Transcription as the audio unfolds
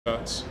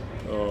shots.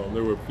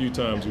 There were a few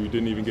times we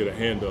didn't even get a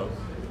hand up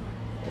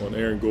on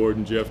Aaron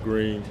Gordon, Jeff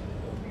Green.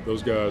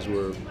 Those guys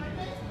were,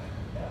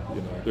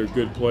 they're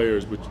good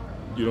players, but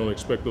you don't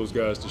expect those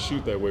guys to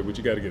shoot that way, but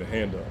you got to get a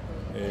hand up.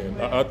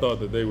 And I thought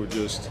that they were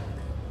just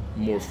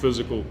more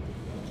physical,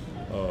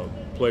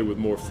 play with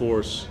more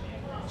force,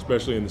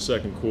 especially in the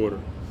second quarter.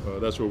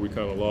 That's where we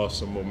kind of lost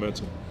some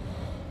momentum.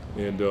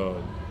 And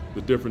the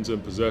difference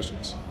in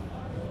possessions,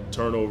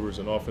 turnovers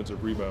and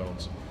offensive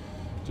rebounds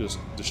just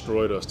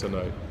destroyed us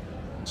tonight.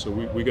 So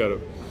we got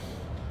to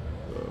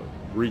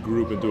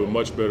regroup and do a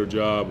much better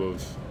job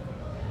of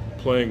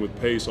playing with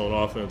pace on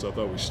offense. I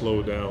thought we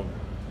slowed down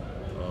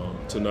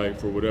tonight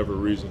for whatever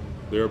reason.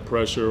 Their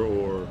pressure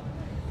or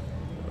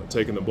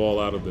taking the ball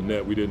out of the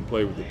net, we didn't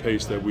play with the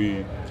pace that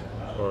we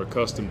are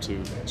accustomed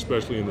to,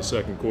 especially in the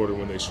second quarter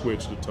when they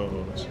switched the tone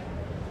on us.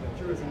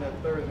 In that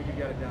third, you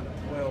got it down to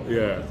 12.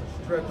 Yeah,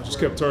 just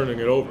kept turning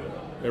it over.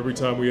 Every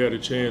time we had a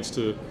chance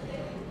to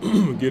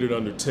get it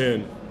under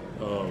 10,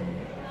 I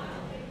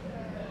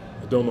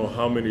don't know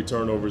how many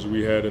turnovers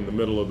we had in the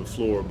middle of the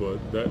floor, but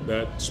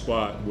that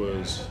spot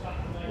was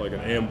like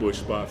an ambush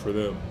spot for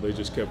them. They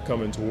just kept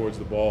coming towards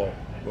the ball,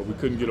 but we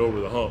couldn't get over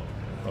the hump.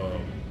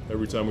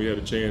 Every time we had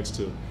a chance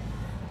to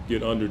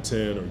get under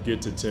 10 or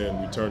get to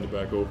 10, we turned it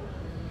back over.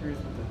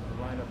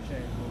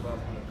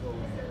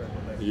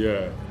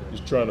 Yeah,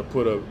 just trying to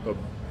put a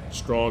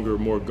stronger,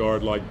 more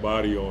guard-like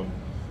body on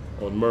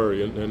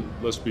Murray. And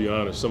let's be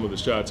honest, some of the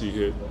shots he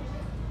hit,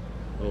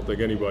 I don't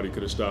think anybody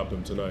could have stopped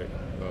him tonight.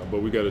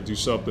 But we got to do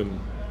something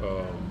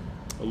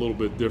a little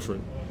bit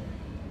different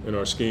in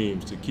our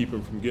schemes to keep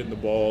him from getting the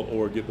ball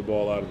or get the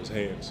ball out of his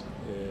hands.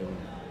 And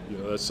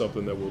that's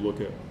something that we'll look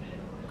at.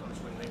 Coach,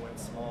 when they went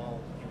small,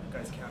 you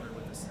guys countered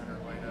with the center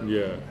lineup.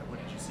 Yeah. What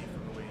did you see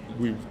from the way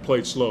we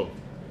played slow.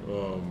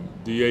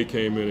 DA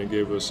came in and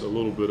gave us a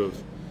little bit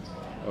of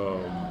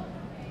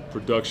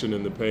production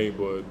in the paint,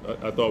 but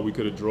I thought we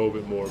could have drove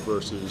it more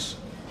versus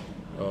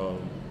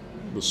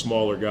the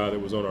smaller guy that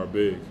was on our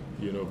big.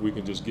 If we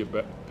can just get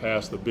back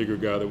past the bigger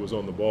guy that was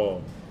on the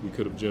ball, we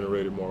could have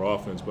generated more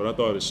offense. But I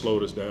thought it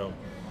slowed us down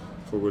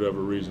for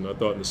whatever reason. I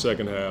thought in the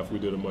second half we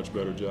did a much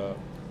better job.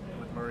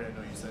 And with Murray, I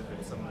know you said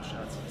that some of the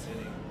shots he was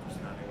hitting was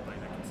not anybody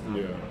that can stop.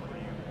 Yeah.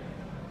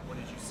 What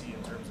did you see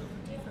in terms of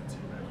the defense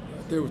here?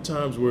 There were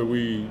times where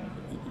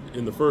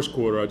in the first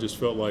quarter, I just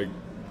felt like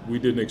we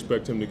didn't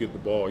expect him to get the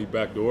ball. He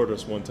backdoored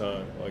us one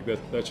time. Like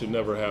that should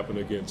never happen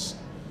against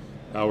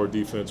our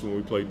defense when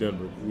we play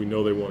Denver. We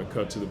know they want to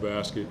cut to the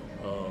basket.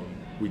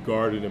 We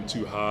guarded him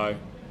too high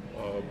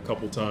a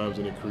couple times,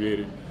 and it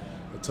created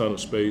a ton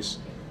of space.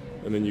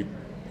 And then you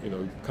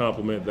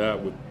complement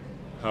that with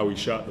how he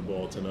shot the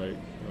ball tonight.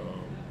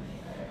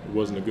 It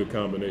wasn't a good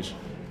combination.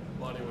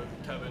 Monty, with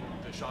Kevin,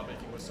 the shot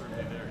making was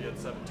certainly there. He had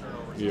 7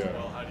 turnovers Yeah. as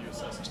well. How do you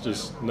assess It's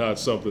just not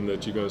something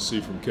that you're going to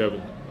see from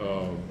Kevin.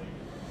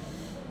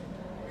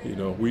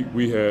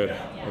 We had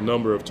a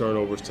number of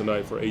turnovers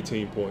tonight for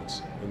 18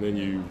 points, and then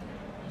you,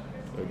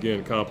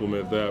 again,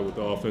 complement that with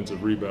the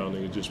offensive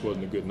rebounding. It just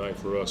wasn't a good night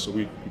for us, so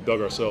we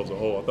dug ourselves a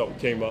hole. I thought we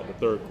came out in the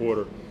third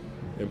quarter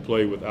and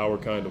played with our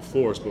kind of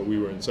force, but we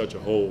were in such a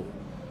hole,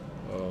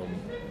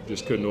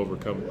 just couldn't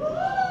overcome it.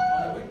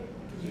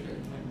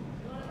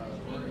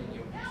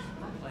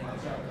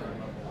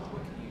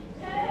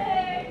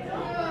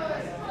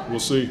 We'll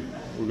see.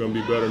 We're going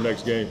to be better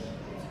next game.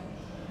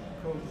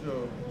 Coach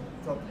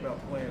talked about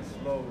playing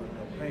slow,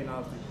 and Payne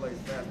obviously plays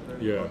faster.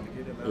 Yeah,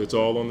 it's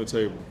all on the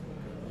table.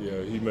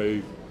 Yeah, he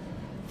may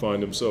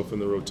find himself in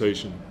the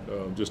rotation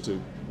just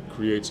to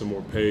create some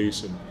more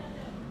pace, and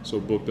so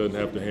Book doesn't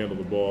have to handle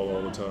the ball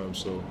all the time.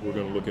 So we're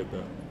going to look at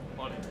that.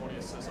 Monty, 20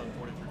 assists on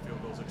 43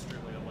 field goals,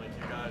 extremely unlike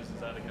you guys. Is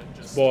that again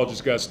just ball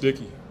just got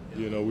sticky?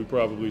 We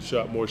probably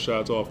shot more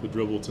shots off the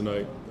dribble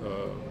tonight.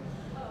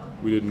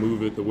 We didn't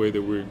move it the way that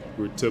we're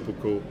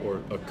typical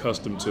or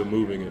accustomed to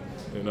moving it,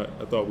 and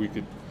I thought we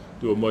could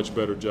do a much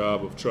better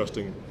job of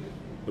trusting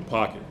the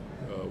pocket.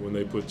 When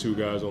they put 2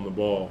 guys on the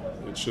ball,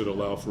 it should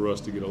allow for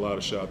us to get a lot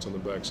of shots on the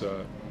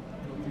backside.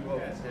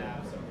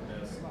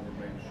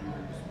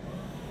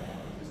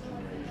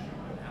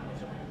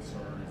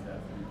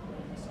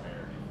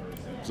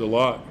 It's a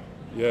lot.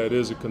 Yeah, it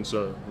is a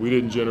concern. We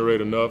didn't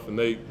generate enough, and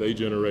they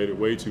generated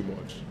way too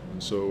much.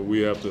 And so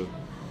we have to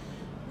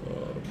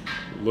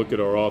look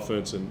at our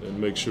offense and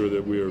make sure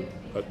that we are,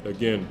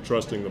 again,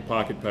 trusting the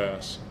pocket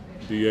pass.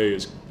 DA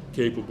is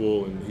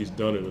capable, and he's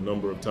done it a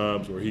number of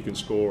times where he can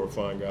score or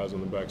find guys on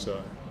the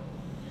backside.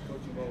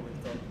 Coach, you've always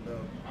talked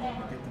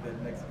about to get to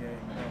that next game.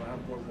 How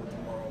important will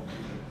tomorrow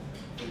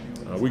be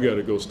for you? We got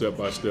to go step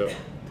by step,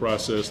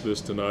 process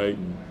this tonight,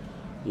 and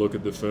look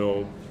at the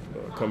film.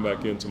 Come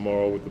back in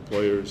tomorrow with the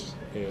players,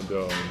 and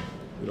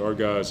our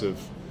guys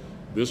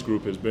this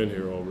group has been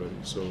here already,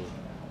 so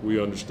we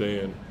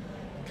understand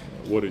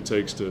what it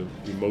takes to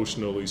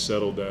emotionally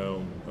settle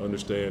down,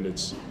 understand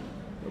it's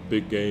a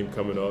big game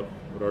coming up,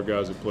 but our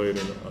guys have played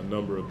in a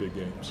number of big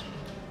games.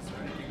 Is there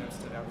anything that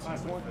stood out to you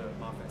with the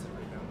offensive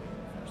rebounding?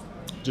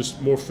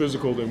 Just more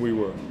physical than we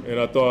were, and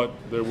I thought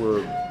there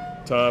were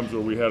times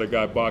where we had a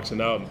guy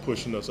boxing out and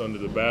pushing us under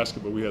the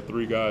basket, but we had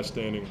 3 guys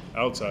standing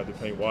outside the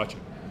paint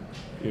watching,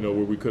 you know,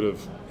 where we could have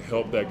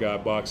helped that guy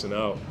boxing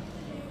out.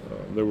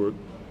 There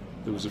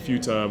was a few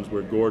times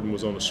where Gordon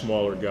was on a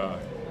smaller guy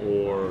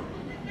or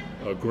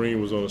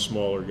Green was on a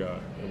smaller guy,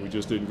 and we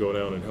just didn't go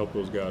down and help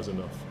those guys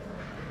enough.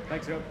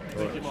 Thanks, Coach.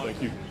 All right,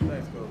 thank you.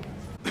 Thanks, Coach.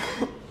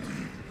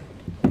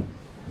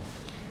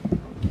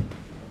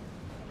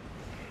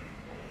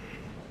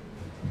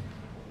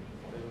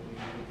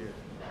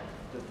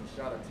 Just the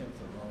shot attempts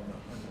alone,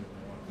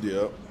 101.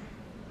 Yep.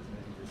 Just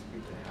maybe just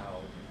speak to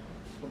how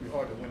it's going to be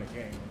hard to win a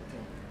game on the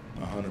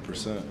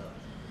team.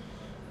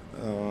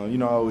 100%. You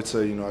know, I would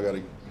say, you know, I got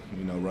to,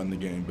 you know, run the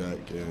game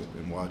back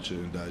and watch it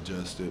and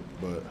digest it.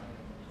 But,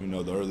 you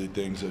know, the early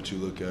things that you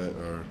look at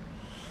are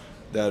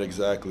that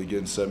exactly,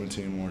 getting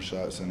 17 more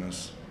shots in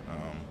us,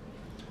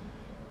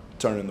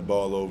 turning the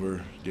ball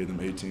over, getting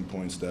them 18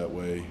 points that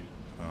way,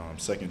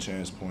 second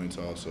chance points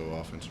also,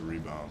 offensive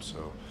rebounds.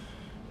 So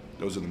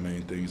those are the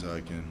main things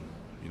I can,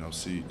 you know,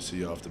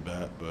 see off the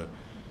bat. But,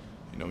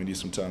 you know, we need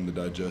some time to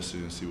digest it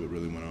and see what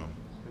really went on.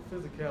 The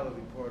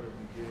physicality part of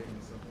the game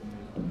is something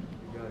that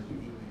you guys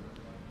usually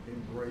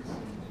embrace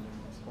and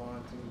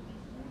respond to.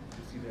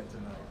 You see that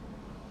tonight.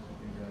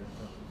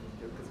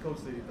 Because Coach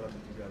said he thought that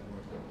you guys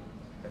weren't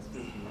as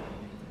physical as you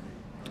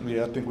needed to be.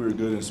 Yeah, I think we were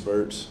good in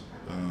spurts.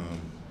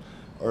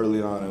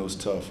 Early on, it was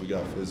tough. We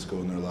got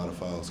physical, and there were a lot of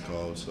fouls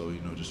called. So,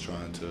 you know, just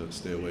trying to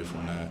stay away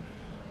from that.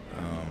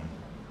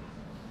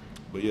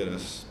 But yeah,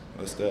 that's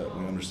that.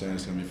 We understand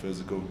it's going to be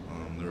physical.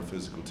 They're a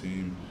physical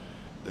team.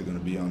 They're going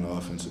to be on the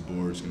offensive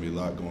board. It's going to be a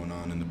lot going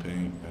on in the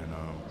paint, and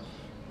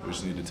we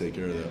just need to take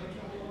care of that.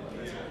 You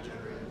guys have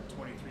generated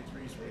 23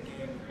 threes for the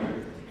game, 5 in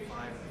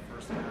the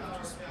first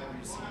half. Just what were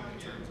you seeing in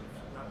terms of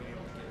not being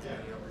able to get as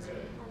many up as you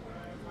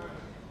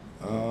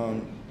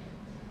normally do?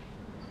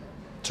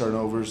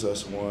 Turnovers,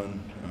 that's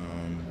one.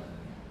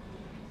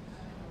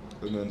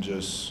 And then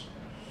just,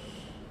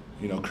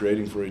 you know,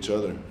 creating for each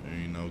other.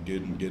 And, you know,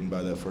 getting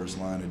by that first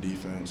line of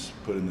defense,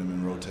 putting them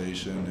in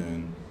rotation,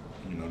 and,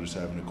 you know, just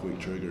having a quick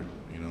trigger.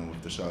 You know,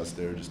 if the shot's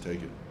there, just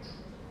take it.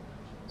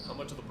 How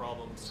much of the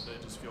problems today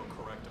just feel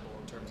correctable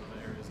in terms of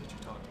the areas that you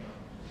talked about?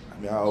 I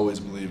mean, I always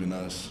believe in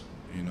us.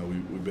 You know,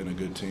 we've been a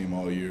good team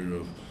all year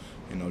of,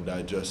 you know,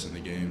 digesting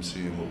the game,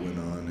 seeing what went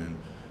on, and,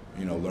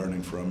 you know,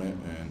 learning from it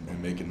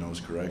and making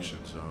those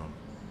corrections.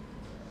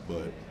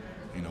 But,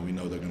 you know, we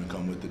know they're going to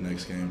come with the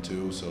next game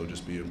too, so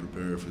just being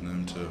prepared for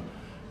them to,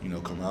 you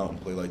know, come out and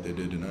play like they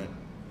did tonight.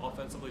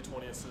 Offensively,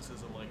 20 assists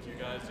isn't like you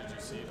guys. Did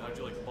you see it? How did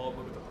you like the ball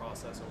move with the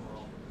process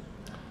overall?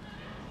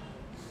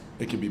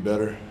 It could be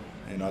better,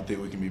 and I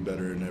think we can be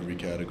better in every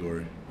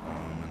category.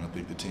 And I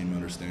think the team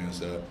understands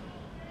that.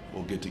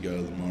 We'll get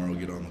together tomorrow,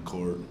 get on the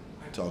court,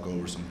 talk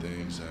over some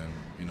things, and,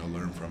 you know,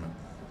 learn from it.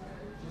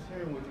 Just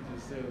hearing what you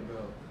just said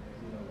about,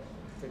 you know,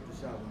 take the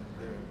shot when it's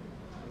there.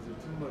 Is there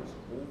too much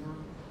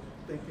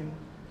overthinking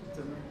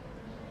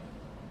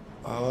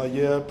tonight?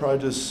 Yeah, probably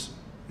just,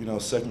 you know,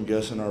 second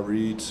guessing our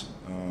reads.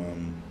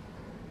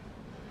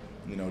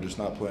 You know, just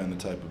not playing the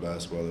type of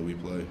basketball that we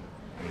play.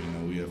 And, you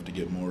know, we have to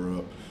get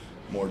more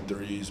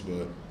threes,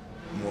 but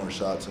more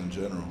shots in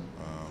general.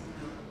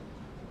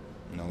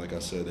 You know, like I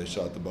said, they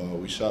shot the ball.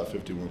 We shot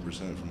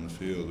 51% from the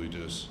field. We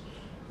just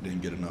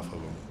didn't get enough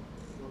of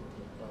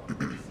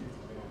them.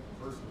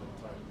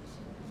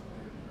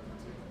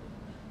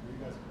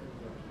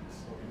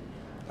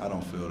 I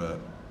don't feel that.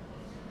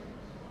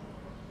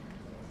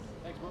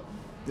 Thanks, Book.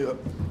 Yep.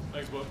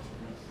 Thanks, Book.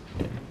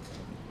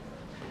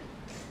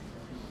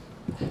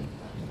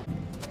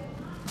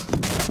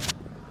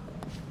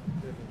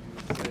 Devin, you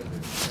said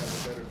that you have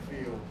a better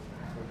feel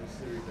for this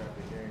series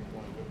after the game.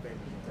 One of the things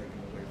you're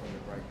taking away from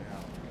it right now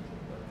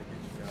to get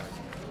you guys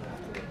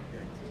to the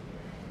game.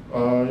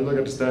 You look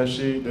at the stat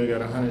sheet, they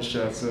got 100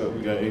 shots up,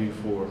 we got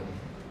 84.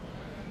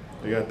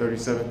 They got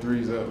 37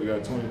 threes up, we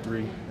got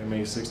 23. They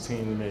made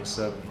 16, we made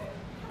 7.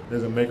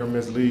 There's a make or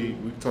miss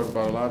lead. We talk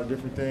about a lot of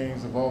different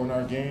things involving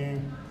our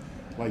game,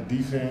 like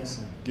defense,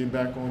 and getting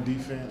back on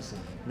defense,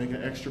 and making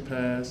an extra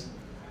pass.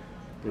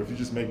 But if you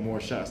just make more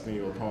shots than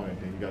your opponent,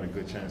 then you got a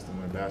good chance to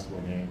win a basketball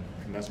game,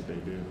 and that's what they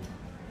did.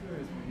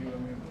 Curious for you, I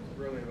mean,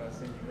 earlier I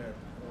seen you had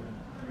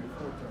 3 or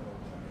 4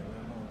 turnovers on there,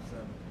 let alone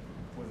 7.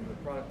 Was it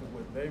a product of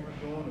what they were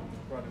doing, or was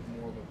it a product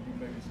more of you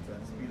maybe trying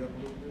to speed up a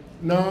little bit?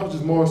 No,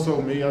 just more so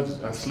me.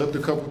 I slipped a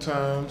couple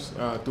times,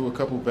 threw a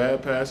couple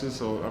bad passes.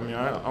 So, I mean,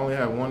 I only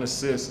had 1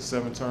 assist,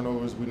 7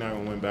 turnovers. We're not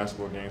going to win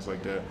basketball games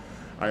like that.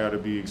 I got to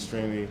be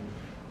extremely,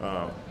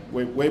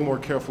 way more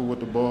careful with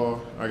the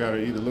ball. I got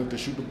to either look to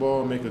shoot the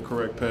ball or make a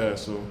correct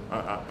pass. So,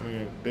 I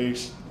mean, they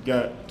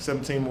got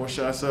 17 more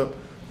shots up.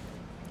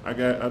 I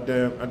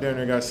damn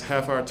near got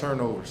half our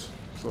turnovers.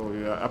 So,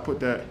 yeah, I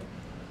put that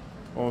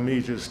on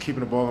me, just keeping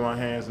the ball in my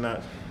hands,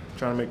 not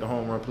trying to make the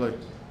home run play. When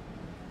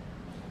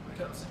it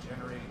comes to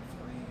generating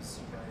threes,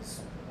 you guys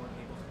weren't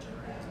able to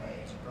generate as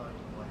many as you probably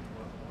would like.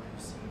 What are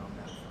you seeing on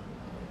that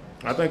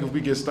front? I think if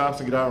we get stops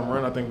and get out and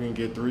run, I think we can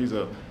get threes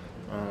up.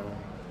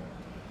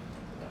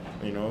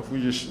 You know,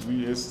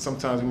 if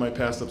sometimes we might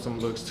pass up some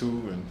looks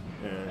too,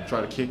 and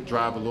try to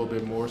drive a little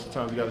bit more.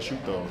 Sometimes you got to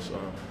shoot those.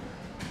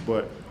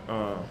 But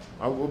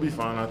I will be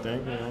fine, I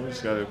think. You know, we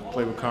just got to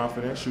play with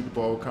confidence, shoot the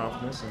ball with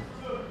confidence, and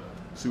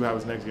see what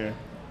happens next game.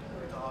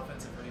 With the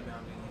offensive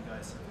rebounding, you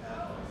guys have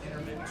had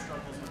intermittent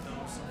struggles with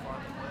those so far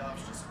in the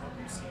playoffs. Just what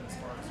we've seen as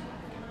far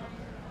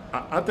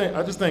as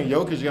I just think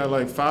Jokic got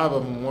like 5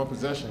 of them in one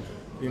possession.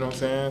 You know what I'm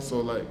saying? So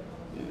like,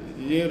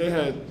 yeah, they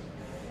had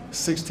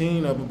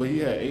 16 of them, but he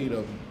had 8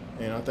 of them,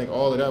 and I think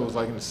all of that was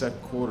like in the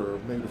second quarter or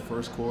maybe the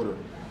first quarter.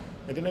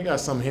 And then they got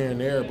some here and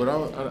there, but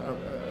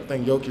I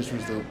think Jokic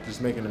was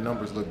just making the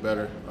numbers look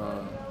better.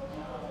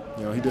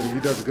 You know, he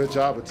does a good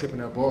job of tipping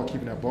that ball,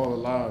 keeping that ball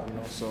alive. You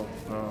know, so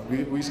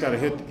we just got to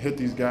hit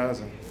these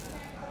guys, and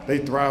they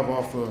thrive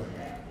off of,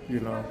 you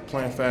know,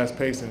 playing fast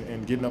pace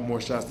and getting up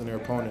more shots than their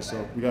opponents.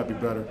 So we got to be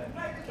better.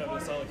 Kevin,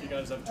 it sounded like you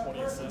guys have 20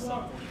 assists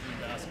on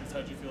 43 baskets.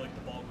 How do you feel like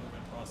the ball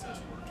movement process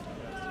worked for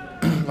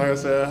you guys? Like I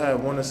said, I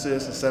had 1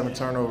 assist and 7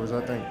 turnovers.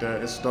 I think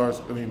that it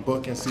starts. I mean,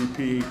 Book and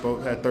CP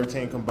both had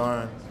 13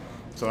 combined.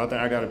 So I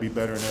think I got to be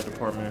better in that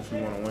department if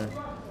we want to win.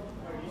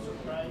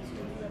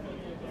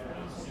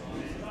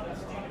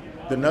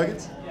 The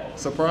Nuggets?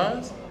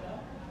 Surprise?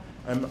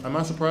 Am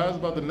I surprised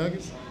about the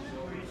Nuggets?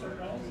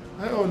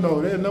 Hell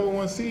no, they're the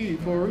 #1 seed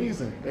for a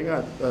reason. They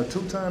got a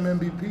 2-time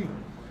MVP.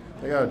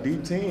 They got a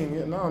deep team.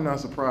 Yeah, no, I'm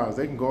not surprised.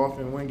 They can go off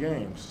and win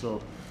games.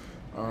 So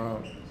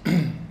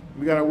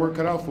we got our work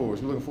cut out for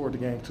us. We're looking forward to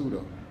game 2, though.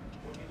 What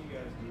can you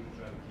guys do to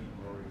try to keep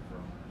Rory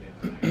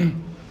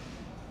from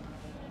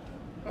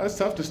It's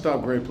tough to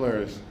stop great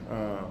players,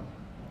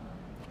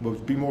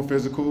 but be more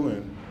physical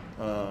and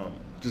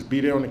just be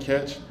there on the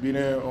catch, be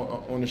there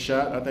on the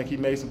shot. I think he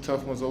made some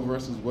tough ones over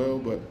us as well,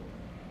 but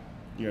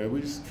yeah,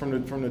 we just from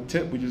the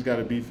tip, we just got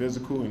to be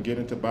physical and get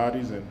into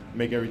bodies and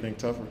make everything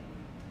tougher.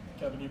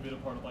 Kevin, you've been a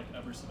part of like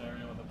every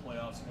scenario in the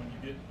playoffs. When you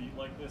get beat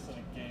like this in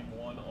a game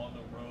 1 on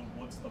the road,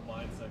 what's the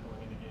mindset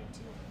going into game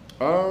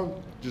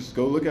 2? Just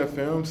go look at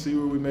film, see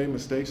where we made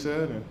mistakes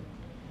at, and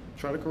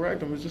try to correct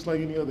them. It's just like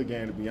any other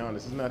game, to be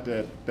honest. It's not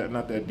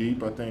that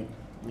deep. I think,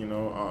 you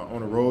know,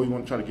 on the road, you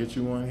want to try to get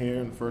you one here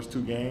in the first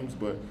 2 games,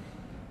 but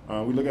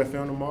we look at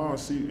film tomorrow and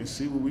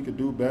see what we could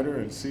do better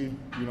and see,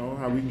 you know,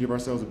 how we can give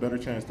ourselves a better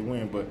chance to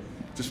win. But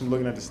just from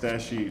looking at the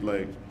stat sheet,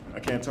 like, I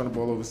can't turn the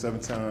ball over 7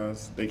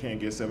 times. They can't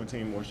get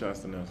 17 more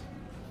shots than us.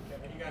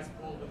 Kevin, you guys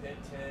pulled within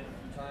 10 a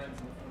few times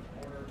in the fourth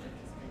quarter and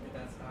just couldn't get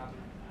that stop.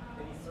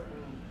 Any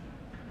certain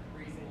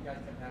reason you guys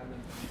kept having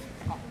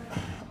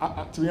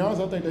them? To be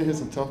honest, I think they hit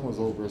some tough ones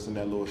over us in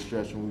that little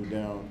stretch when we were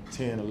down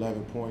 10,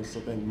 11 points.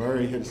 I think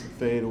Murray hit some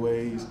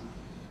fadeaways.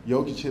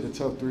 Jokic hit a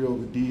tough 3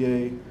 over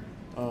DA.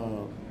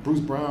 Bruce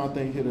Brown, I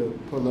think, hit a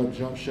pull-up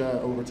jump shot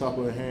over top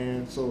of the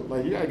hand. So,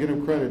 like, you got to give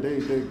them credit.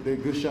 They're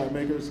good shot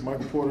makers.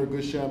 Michael Porter,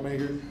 good shot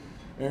maker.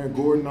 Aaron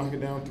Gordon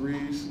knocking down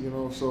threes, you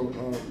know. So,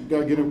 you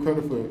got to give them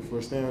credit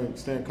for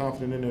staying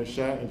confident in their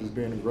shot and just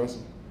being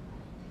aggressive.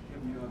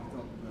 Kevin, you talked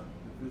about the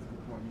physical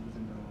part. You was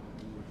in the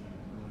what you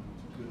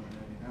could on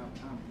that. And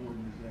how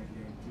important is that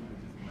game too to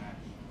just match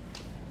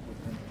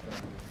what's in the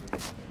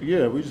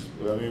Yeah, I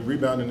mean,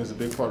 rebounding is a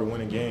big part of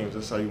winning games.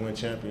 That's how you win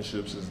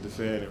championships, is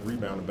defend and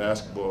rebound in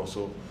basketball.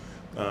 So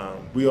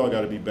we all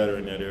got to be better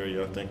in that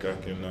area. I think I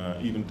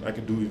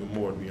can do even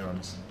more, to be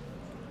honest.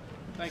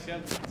 Thanks,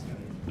 Ed.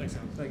 Thanks, Ed.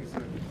 Thank you,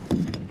 sir.